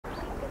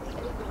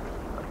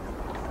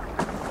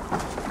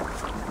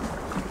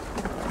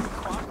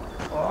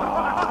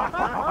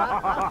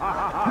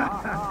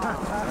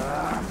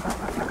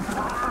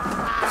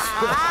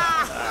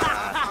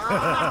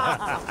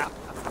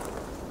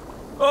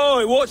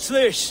What's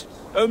this?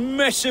 A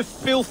mess of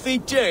filthy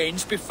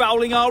Danes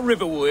befouling our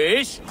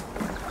riverways?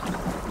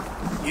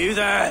 You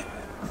there!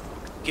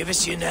 Give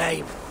us your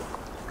name.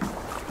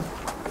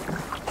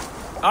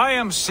 I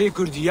am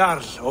Sigurd Jarl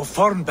of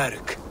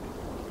Fornberg.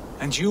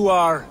 And you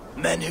are?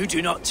 Men who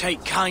do not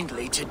take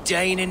kindly to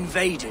Dane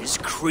invaders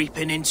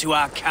creeping into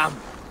our camp.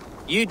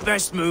 You'd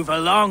best move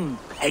along,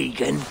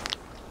 pagan.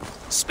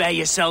 Spare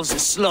yourselves a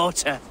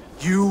slaughter.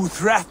 You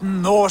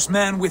threaten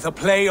Norsemen with a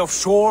play of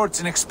swords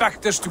and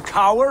expect us to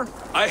cower?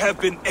 I have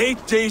been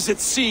 8 days at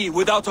sea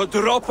without a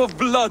drop of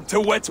blood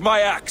to wet my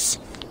axe.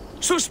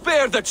 So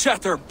spare the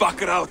chatter,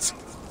 buckerouts,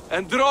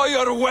 and draw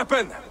your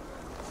weapon!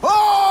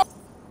 Oh!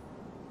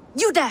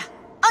 You there!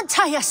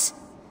 Untie us!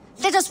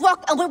 Let us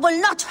walk and we will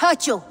not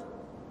hurt you!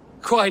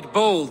 Quite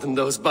bold in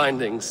those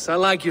bindings. I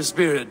like your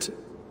spirit.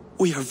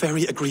 We are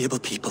very agreeable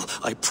people,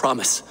 I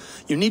promise.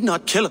 You need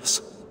not kill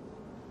us.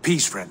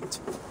 Peace, friend.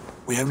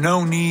 We have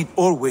no need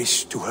or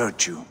wish to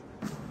hurt you.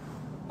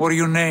 What are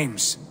your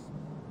names?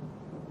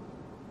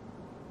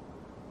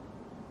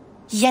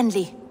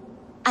 Yenli.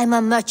 I'm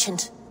a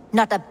merchant,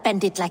 not a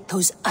bandit like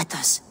those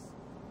others.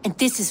 And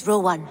this is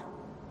Rowan.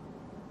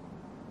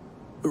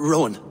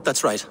 Rowan,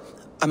 that's right.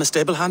 I'm a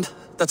stable hand,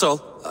 that's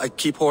all. I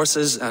keep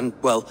horses and,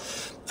 well,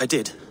 I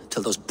did,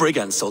 till those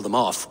brigands sold them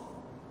off.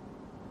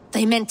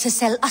 They meant to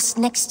sell us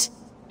next,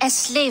 as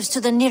slaves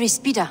to the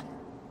nearest bidder.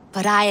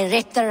 But I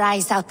ripped their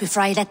eyes out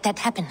before I let that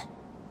happen.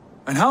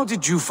 And how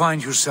did you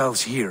find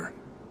yourselves here?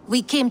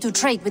 We came to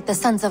trade with the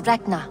Sons of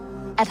Ragnar,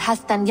 at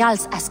Halfdan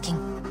Jarl's asking.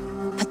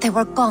 But they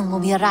were gone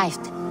when we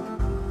arrived.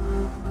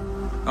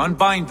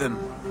 Unbind them.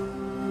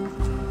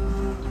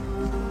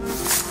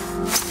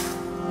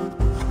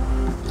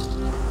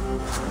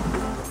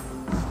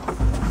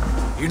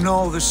 You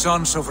know the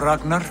Sons of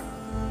Ragnar?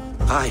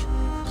 Aye.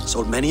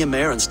 Sold many a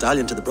mare and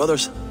stallion to the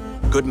brothers.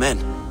 Good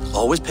men.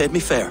 Always paid me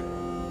fair.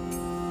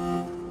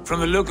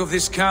 From the look of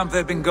this camp,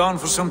 they've been gone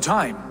for some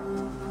time.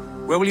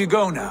 Where will you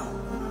go now?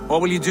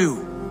 What will you do?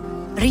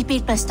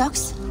 Rebuild my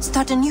stocks,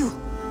 start anew.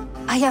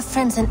 I have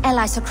friends and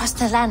allies across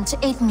the land to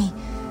aid me,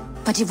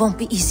 but it won't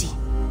be easy.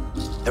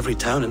 Every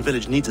town and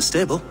village needs a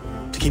stable,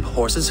 to keep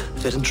horses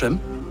fit and trim.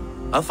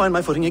 I'll find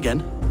my footing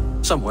again,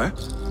 somewhere.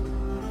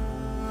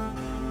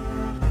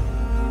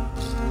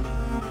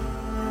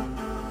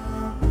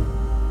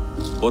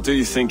 What are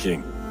you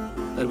thinking?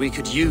 That we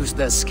could use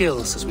their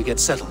skills as we get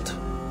settled.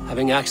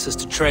 Having access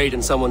to trade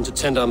and someone to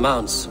tend our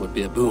mounts would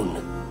be a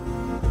boon.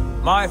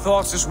 My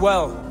thoughts as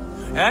well.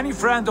 Any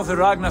friend of the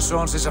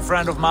Ragnarsons is a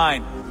friend of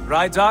mine.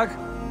 Right, Dag?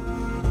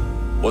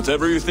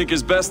 Whatever you think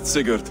is best,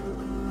 Sigurd.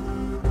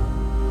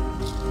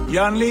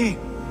 Janli,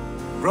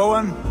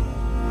 Rowan,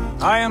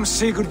 I am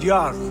Sigurd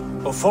Jarl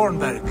of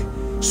Fornberg,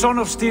 son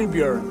of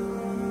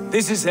Styrbjörn.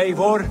 This is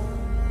Eivor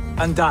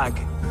and Dag.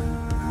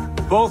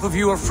 Both of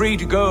you are free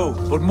to go,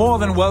 but more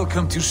than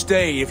welcome to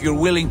stay if you're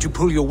willing to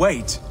pull your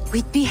weight.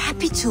 We'd be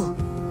happy to,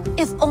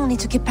 if only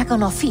to get back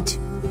on our feet.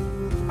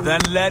 Then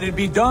let it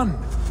be done.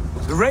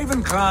 The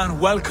Raven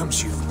clan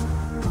welcomes you.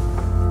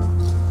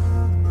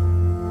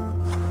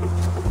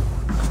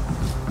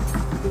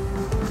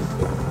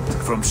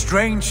 From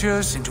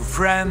strangers into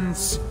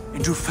friends,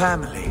 into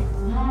family.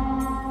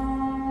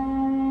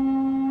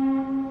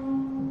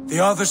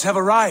 The others have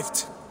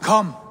arrived.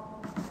 Come.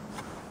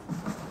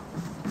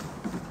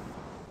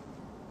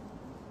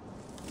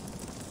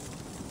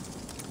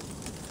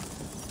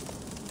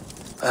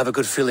 I have a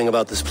good feeling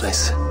about this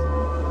place.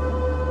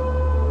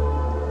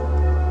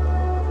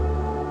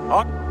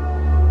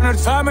 Honored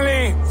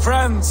family,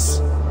 friends,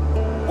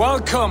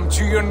 welcome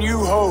to your new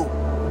home.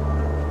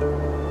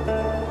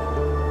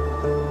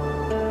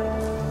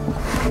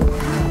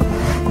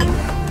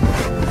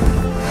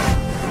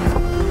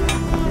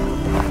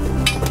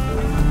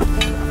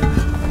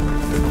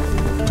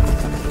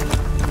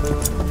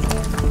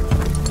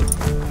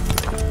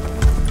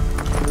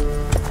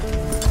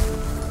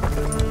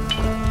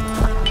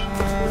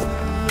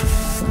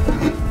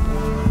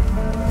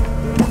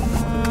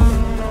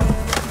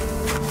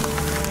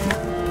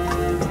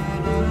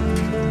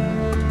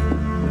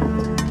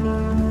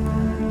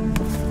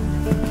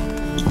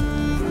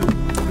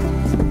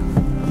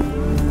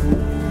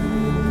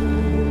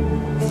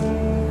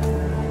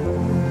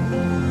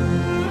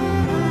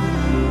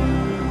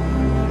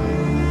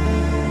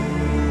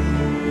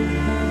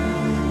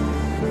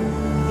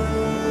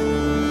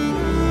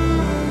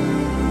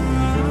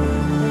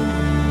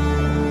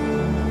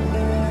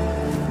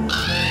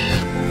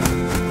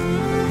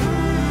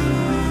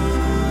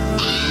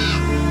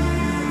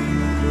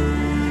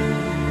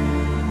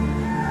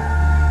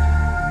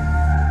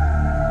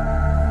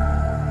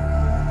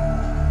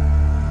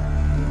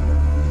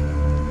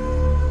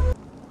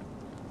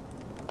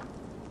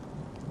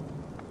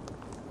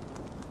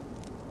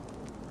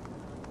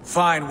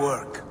 Fine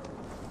work.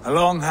 A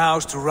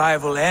longhouse to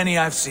rival any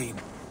I've seen.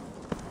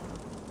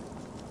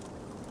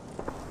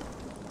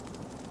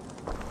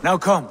 Now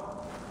come.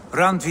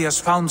 Randvi has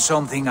found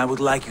something I would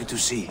like you to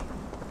see.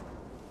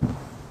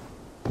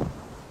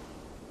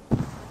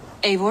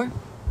 Eivor,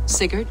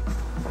 Sigurd,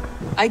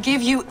 I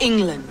give you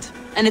England,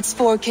 and its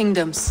 4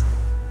 kingdoms.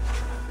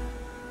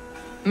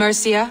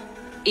 Mercia,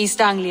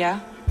 East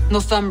Anglia,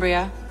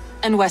 Northumbria,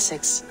 and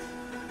Wessex.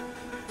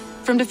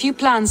 From the few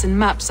plans and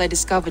maps I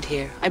discovered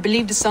here, I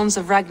believe the Sons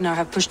of Ragnar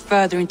have pushed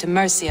further into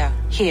Mercia,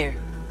 here.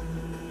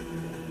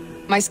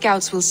 My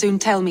scouts will soon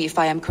tell me if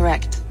I am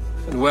correct.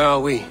 And where are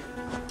we?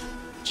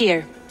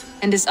 Here,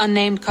 in this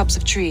unnamed copse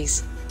of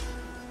trees.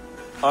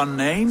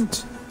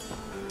 Unnamed?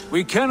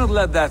 We cannot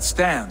let that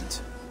stand.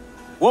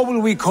 What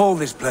will we call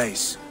this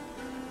place?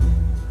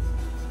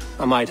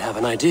 I might have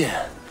an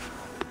idea.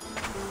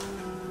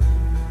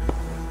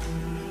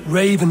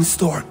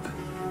 Ravensthorpe,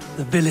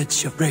 the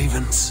village of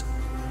ravens.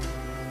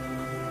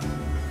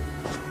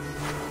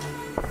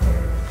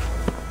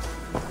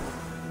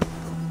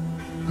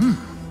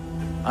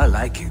 I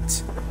like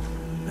it.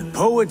 The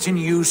poet in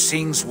you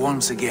sings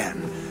once again.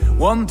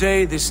 One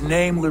day this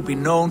name will be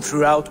known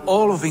throughout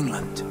all of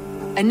England.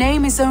 A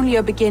name is only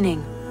a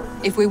beginning.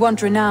 If we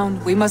want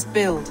renown, we must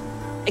build,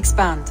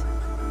 expand.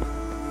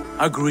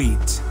 Agreed.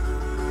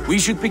 We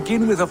should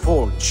begin with a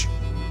forge.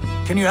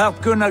 Can you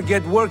help Gunnar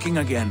get working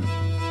again?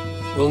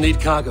 We'll need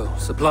cargo,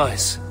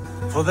 supplies.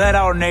 For that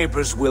our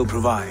neighbors will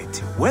provide,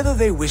 whether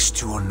they wish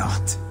to or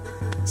not.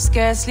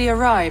 Scarcely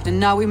arrived, and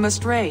now we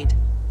must raid.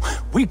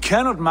 We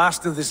cannot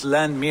master this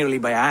land merely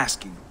by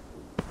asking.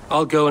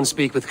 I'll go and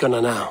speak with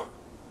Gunnar now.